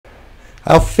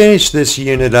I'll finish this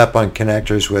unit up on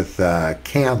connectors with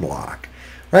CamLock.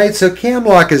 Right, so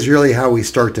CamLock is really how we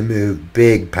start to move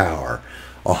big power,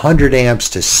 100 amps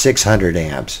to 600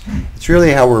 amps. It's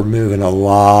really how we're moving a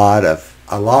lot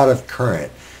of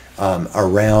current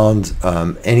around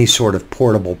any sort of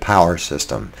portable power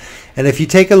system. And if you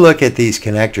take a look at these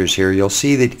connectors here, you'll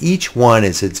see that each one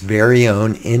is its very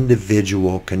own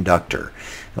individual conductor.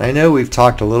 And I know we've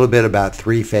talked a little bit about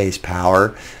three-phase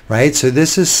power, right? So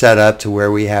this is set up to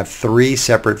where we have three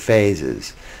separate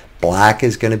phases. Black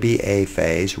is going to be A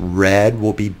phase, red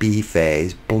will be B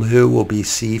phase, blue will be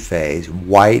C phase,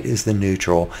 white is the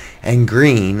neutral, and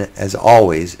green, as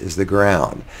always, is the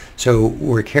ground. So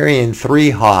we're carrying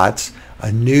three hots,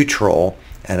 a neutral,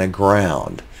 and a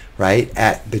ground, right,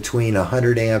 at between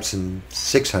 100 amps and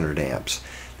 600 amps.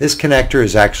 This connector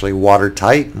is actually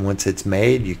watertight, and once it's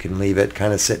made, you can leave it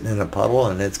kind of sitting in a puddle,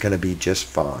 and it's going to be just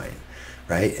fine,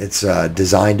 right? It's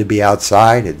designed to be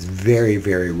outside. It's very,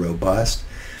 very robust.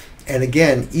 And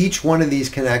again, each one of these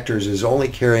connectors is only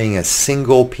carrying a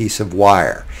single piece of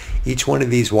wire. Each one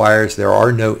of these wires, there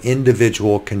are no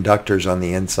individual conductors on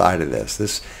the inside of this.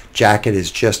 This jacket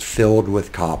is just filled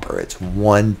with copper. It's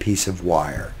one piece of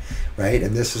wire, right?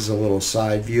 And this is a little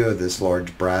side view of this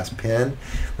large brass pin,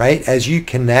 right? As you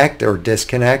connect or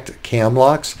disconnect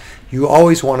CamLocks, you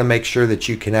always want to make sure that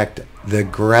you connect the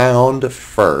ground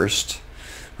first,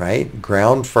 right?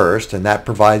 Ground first, and that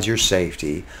provides your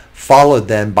safety, followed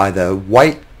then by the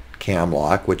white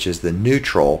CamLock, which is the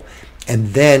neutral, and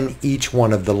then each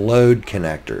one of the load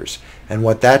connectors. And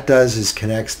what that does is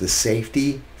connects the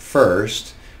safety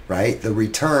first, right? The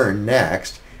return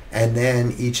next, and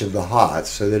then each of the hots,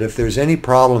 so that if there's any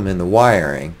problem in the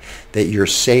wiring, that your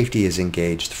safety is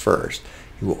engaged first.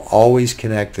 You will always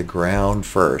connect the ground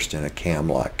first in a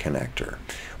CamLock connector,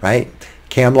 right?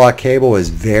 CamLock cable is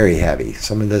very heavy.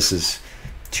 Some of this is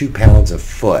 2 pounds a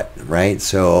foot, right?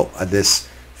 So this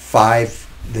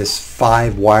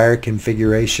five wire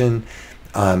configuration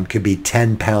could be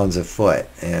 10 pounds a foot,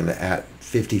 and at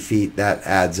 50 feet that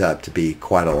adds up to be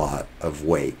quite a lot of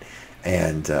weight,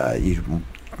 and you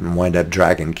wind up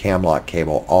dragging CamLock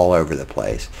cable all over the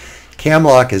place.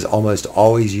 CamLock is almost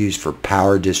always used for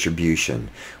power distribution.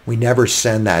 We never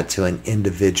send that to an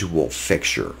individual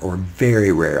fixture, or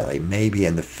very rarely, maybe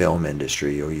in the film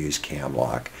industry you'll use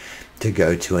CamLock to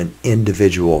go to an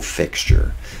individual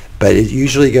fixture. But it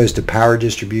usually goes to power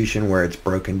distribution, where it's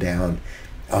broken down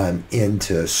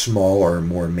into smaller,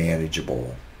 more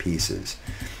manageable pieces.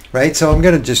 Right, so I'm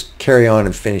going to just carry on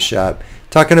and finish up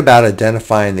talking about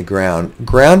identifying the ground.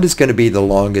 Ground is going to be the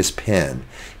longest pin.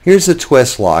 Here's a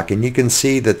twist lock, and you can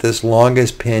see that this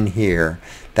longest pin here,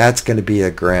 that's going to be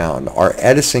a ground. Our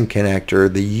Edison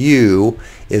connector, the U,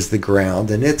 is the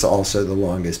ground, and it's also the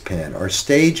longest pin. Our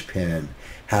stage pin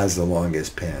has the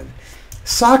longest pin.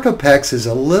 Sockopex is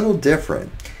a little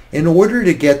different. In order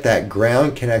to get that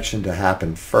ground connection to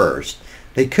happen first,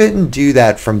 they couldn't do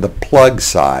that from the plug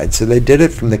side, so they did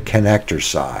it from the connector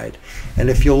side. And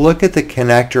if you'll look at the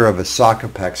connector of a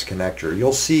Sockopex connector,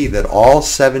 you'll see that all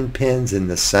 7 pins in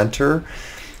the center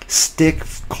stick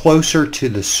closer to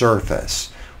the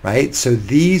surface, right? So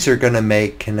these are going to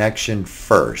make connection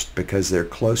first because they're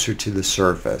closer to the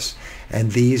surface,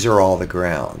 and these are all the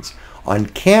grounds. On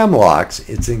CamLocks,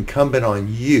 it's incumbent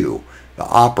on you, the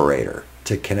operator,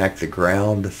 to connect the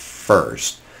ground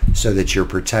first so that your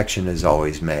protection is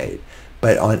always made.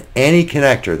 But on any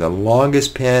connector, the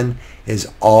longest pin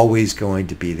is always going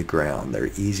to be the ground.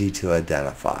 They're easy to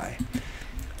identify.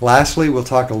 Lastly, we'll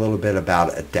talk a little bit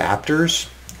about adapters,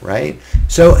 right?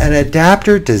 So an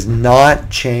adapter does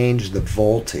not change the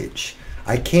voltage.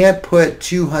 I can't put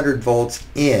 200 volts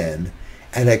in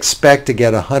and expect to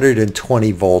get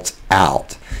 120 volts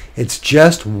out. It's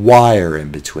just wire in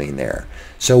between there.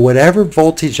 So whatever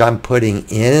voltage I'm putting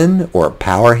in, or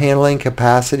power handling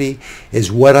capacity,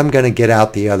 is what I'm going to get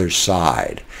out the other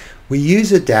side. We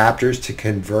use adapters to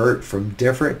convert from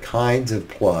different kinds of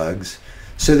plugs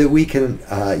so that we can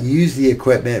use the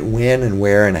equipment when and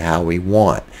where and how we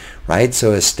want, right?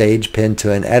 So a stage pin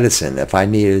to an Edison. If I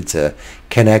needed to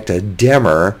connect a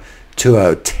dimmer to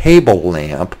a table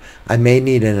lamp, I may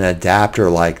need an adapter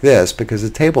like this, because the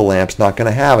table lamp's not going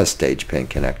to have a stage pin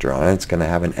connector on it. It's going to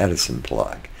have an Edison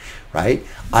plug, right?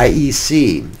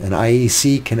 IEC, an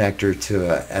IEC connector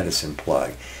to an Edison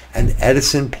plug, an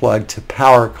Edison plug to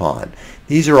PowerCon.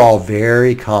 These are all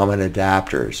very common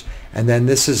adapters. And then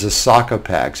this is a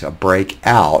Sockopex, a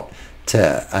breakout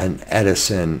to an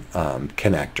Edison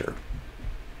connector.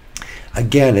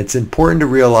 Again, it's important to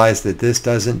realize that this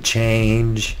doesn't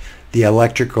change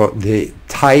the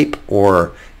type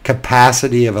or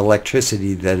capacity of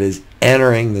electricity that is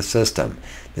entering the system.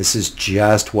 This is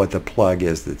just what the plug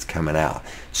is that's coming out.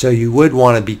 So you would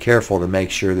want to be careful to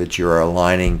make sure that you're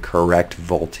aligning correct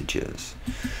voltages.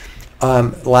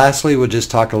 Lastly, we'll just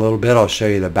talk a little bit. I'll show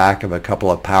you the back of a couple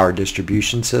of power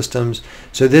distribution systems.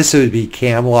 So this would be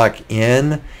CamLock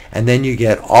in, and then you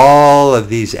get all of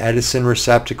these Edison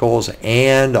receptacles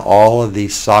and all of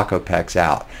these Sockopex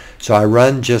out. So I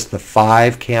run just the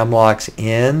 5 CamLocks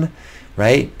in,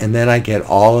 right? And then I get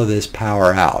all of this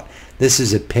power out. This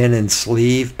is a pin and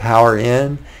sleeve power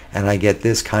in, and I get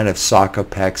this kind of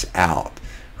Sockopex out,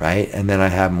 right? And then I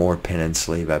have more pin and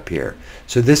sleeve up here.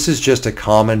 So this is just a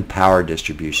common power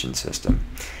distribution system.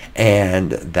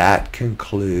 And that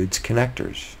concludes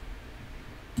connectors.